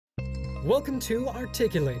Welcome to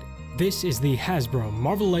Articulate. This is the Hasbro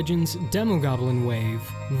Marvel Legends Demogoblin Wave,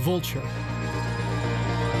 Vulture.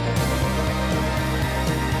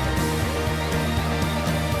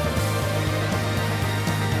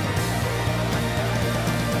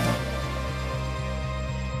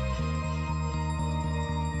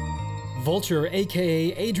 Vulture,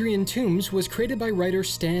 aka Adrian Toomes, was created by writer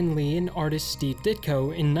Stan Lee and artist Steve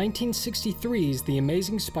Ditko in 1963's The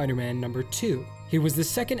Amazing Spider-Man #2. He was the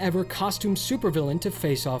second ever costume supervillain to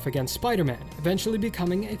face off against Spider-Man, eventually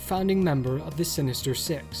becoming a founding member of the Sinister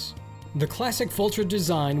Six. The classic Vulture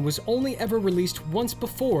design was only ever released once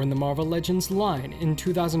before in the Marvel Legends line in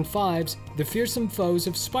 2005's The Fearsome Foes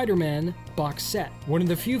of Spider-Man box set, one of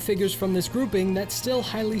the few figures from this grouping that's still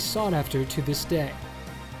highly sought after to this day.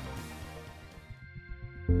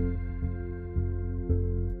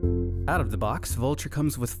 Out of the box, Vulture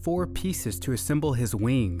comes with 4 pieces to assemble his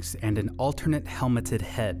wings and an alternate helmeted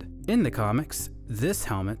head. In the comics, this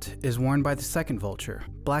helmet is worn by the second Vulture,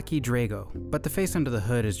 Blackie Drago, but the face under the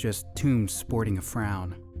hood is just Toomes sporting a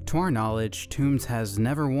frown. To our knowledge, Toomes has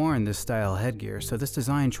never worn this style headgear, so this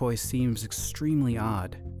design choice seems extremely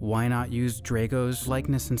odd. Why not use Drago's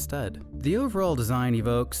likeness instead? The overall design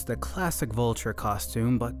evokes the classic Vulture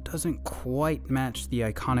costume, but doesn't quite match the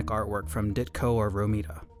iconic artwork from Ditko or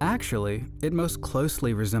Romita. Actually, it most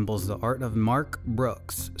closely resembles the art of Mark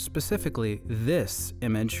Brooks, specifically this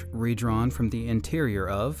image redrawn from the interior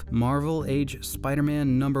of Marvel Age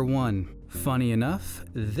Spider-Man #1. Funny enough,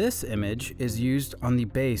 this image is used on the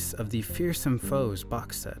base of the Fearsome Foes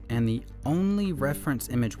box set, and the only reference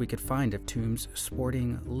image we could find of Toomes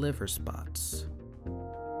sporting liver spots.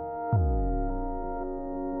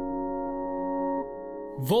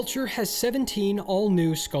 Vulture has 17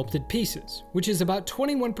 all-new sculpted pieces, which is about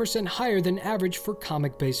 21% higher than average for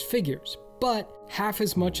comic-based figures, but half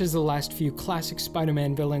as much as the last few classic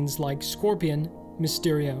Spider-Man villains like Scorpion,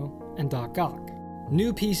 Mysterio, and Doc Ock.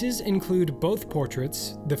 New pieces include both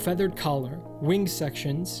portraits, the feathered collar, wing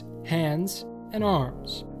sections, hands, and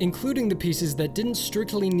arms, including the pieces that didn't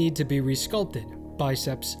strictly need to be resculpted,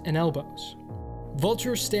 biceps and elbows.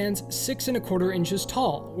 Vulture stands 6¼ inches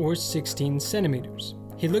tall, or 16 centimeters.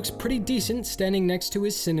 He looks pretty decent standing next to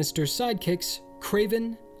his sinister sidekicks,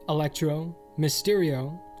 Kraven, Electro,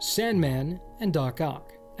 Mysterio, Sandman, and Doc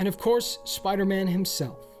Ock. And of course, Spider-Man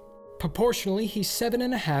himself. Proportionally, he's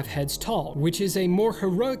 7½ heads tall, which is a more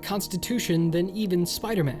heroic constitution than even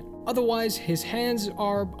Spider-Man. Otherwise, his hands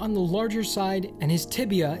are on the larger side and his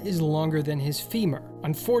tibia is longer than his femur.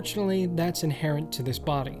 Unfortunately, that's inherent to this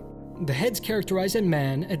body. The head's characterize a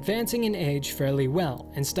man advancing in age fairly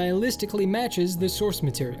well, and stylistically matches the source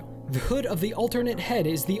material. The hood of the alternate head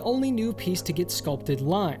is the only new piece to get sculpted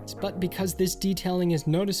lines, but because this detailing is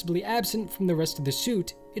noticeably absent from the rest of the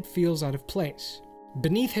suit, it feels out of place.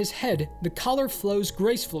 Beneath his head, the collar flows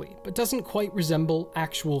gracefully, but doesn't quite resemble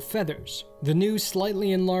actual feathers. The new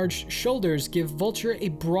slightly enlarged shoulders give Vulture a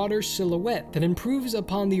broader silhouette that improves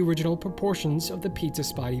upon the original proportions of the Pizza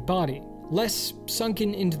Spidey body, less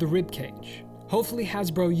sunken into the ribcage. Hopefully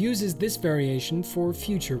Hasbro uses this variation for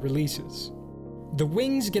future releases. The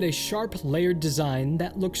wings get a sharp layered design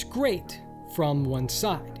that looks great from one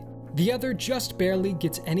side. The other just barely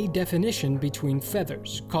gets any definition between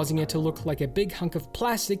feathers, causing it to look like a big hunk of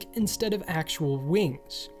plastic instead of actual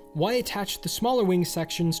wings. Why attach the smaller wing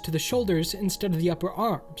sections to the shoulders instead of the upper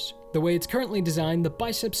arms? The way it's currently designed, the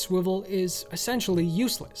bicep swivel is essentially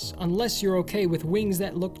useless, unless you're okay with wings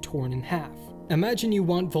that look torn in half. Imagine you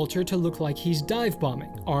want Vulture to look like he's dive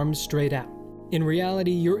bombing, arms straight out. In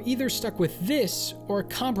reality, you're either stuck with this or a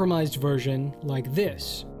compromised version like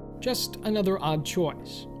this. Just another odd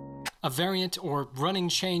choice. A variant or running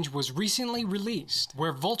change was recently released,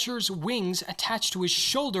 where Vulture's wings attach to his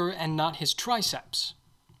shoulder and not his triceps.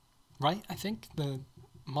 Right, I think? The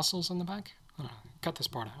muscles on the back? I don't know, cut this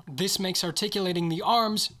part out. This makes articulating the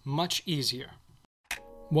arms much easier.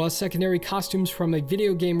 While secondary costumes from a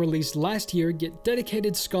video game released last year get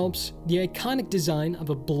dedicated sculpts, the iconic design of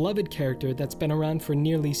a beloved character that's been around for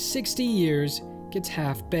nearly 60 years gets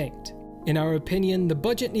half-baked. In our opinion, the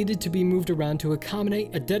budget needed to be moved around to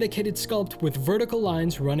accommodate a dedicated sculpt with vertical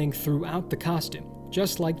lines running throughout the costume,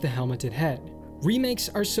 just like the helmeted head. Remakes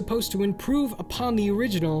are supposed to improve upon the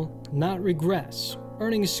original, not regress,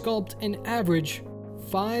 earning a sculpt an average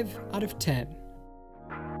 5 out of 10.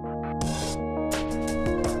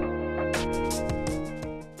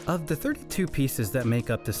 Of the 32 pieces that make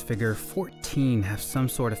up this figure, 14 have some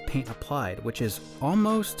sort of paint applied, which is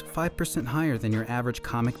almost 5% higher than your average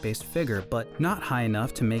comic-based figure, but not high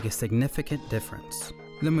enough to make a significant difference.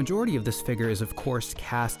 The majority of this figure is of course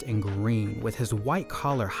cast in green, with his white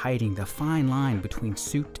collar hiding the fine line between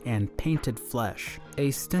suit and painted flesh.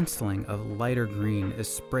 A stenciling of lighter green is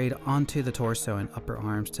sprayed onto the torso and upper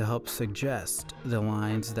arms to help suggest the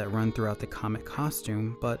lines that run throughout the comic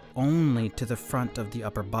costume, but only to the front of the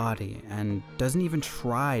upper body, and doesn't even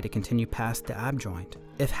try to continue past the ab joint.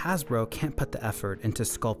 If Hasbro can't put the effort into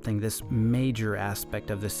sculpting this major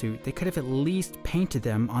aspect of the suit, they could have at least painted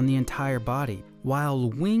them on the entire body. While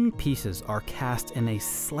wing pieces are cast in a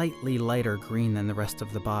slightly lighter green than the rest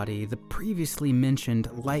of the body, the previously mentioned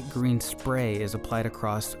light green spray is applied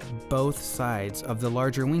across both sides of the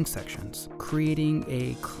larger wing sections, creating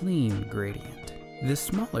a clean gradient. The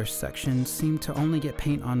smaller sections seem to only get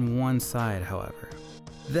paint on one side, however.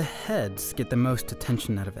 The heads get the most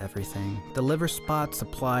attention out of everything. The liver spots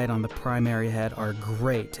applied on the primary head are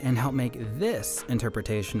great and help make this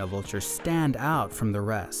interpretation of Vulture stand out from the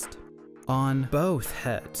rest. On both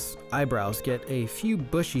heads, eyebrows get a few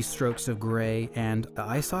bushy strokes of gray, and the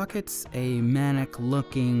eye sockets a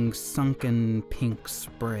manic-looking sunken pink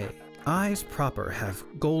spray. Eyes proper have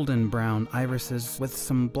golden brown irises with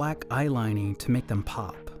some black eyelining to make them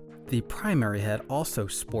pop. The primary head also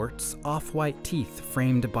sports off-white teeth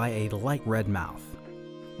framed by a light red mouth.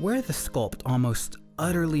 Where the sculpt almost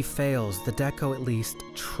utterly fails, the Deco at least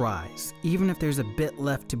tries, even if there's a bit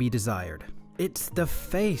left to be desired. It's the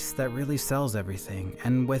face that really sells everything,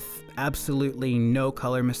 and with absolutely no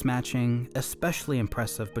color mismatching, especially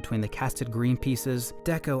impressive between the casted green pieces,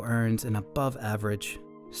 Deco earns an above average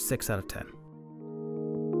 6 out of 10.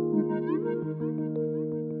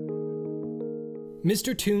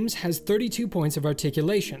 Mr. Toombs has 32 points of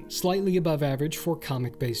articulation, slightly above average for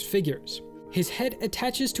comic-based figures. His head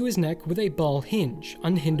attaches to his neck with a ball hinge,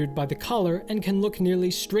 unhindered by the collar, and can look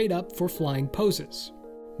nearly straight up for flying poses.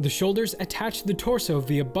 The shoulders attach the torso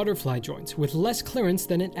via butterfly joints with less clearance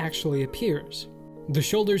than it actually appears. The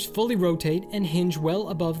shoulders fully rotate and hinge well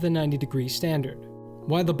above the 90-degree standard.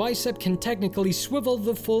 While the bicep can technically swivel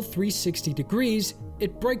the full 360 degrees,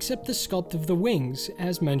 it breaks up the sculpt of the wings,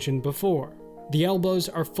 as mentioned before. The elbows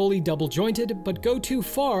are fully double jointed, but go too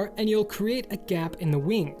far and you'll create a gap in the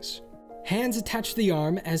wings. Hands attach the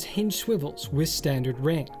arm as hinge swivels with standard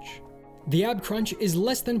range. The ab crunch is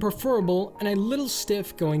less than preferable and a little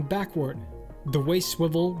stiff going backward. The waist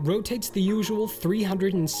swivel rotates the usual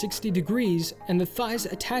 360 degrees, and the thighs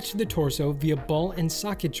attach to the torso via ball and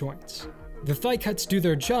socket joints. The thigh cuts do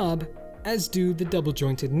their job, as do the double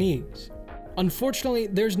jointed knees. Unfortunately,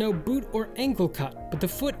 there's no boot or ankle cut, but the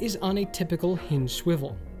foot is on a typical hinge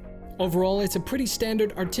swivel. Overall, it's a pretty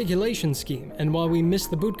standard articulation scheme, and while we miss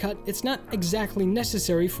the boot cut, it's not exactly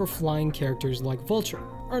necessary for flying characters like Vulture,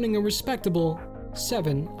 earning a respectable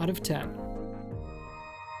 7 out of 10.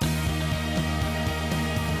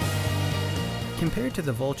 Compared to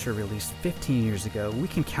the Vulture release 15 years ago, we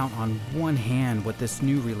can count on one hand what this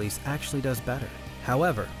new release actually does better.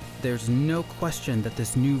 However, there's no question that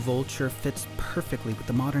this new Vulture fits perfectly with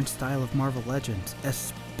the modern style of Marvel Legends,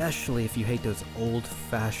 especially if you hate those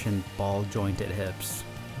old-fashioned ball-jointed hips.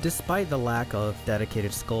 Despite the lack of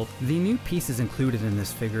dedicated sculpt, the new pieces included in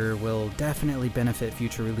this figure will definitely benefit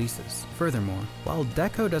future releases. Furthermore, while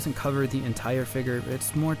Deco doesn't cover the entire figure,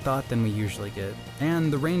 it's more thought than we usually get,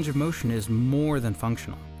 and the range of motion is more than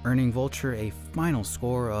functional, earning Vulture a final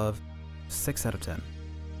score of 6 out of 10.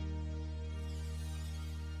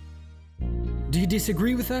 Do you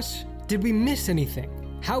disagree with us? Did we miss anything?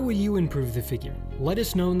 How will you improve the figure? Let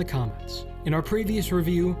us know in the comments. In our previous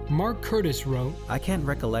review, Mark Curtis wrote, I can't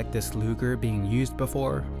recollect this Luger being used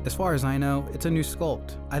before. As far as I know, it's a new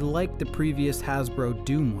sculpt. I like the previous Hasbro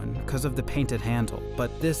Doom one because of the painted handle,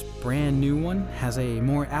 but this brand new one has a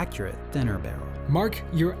more accurate, thinner barrel. Mark,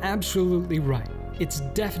 you're absolutely right. It's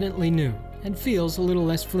definitely new and feels a little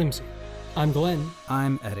less flimsy. I'm Glenn.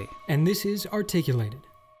 I'm Eddie. And this is Articulated.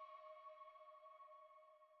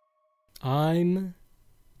 I'm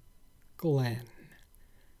Glenn.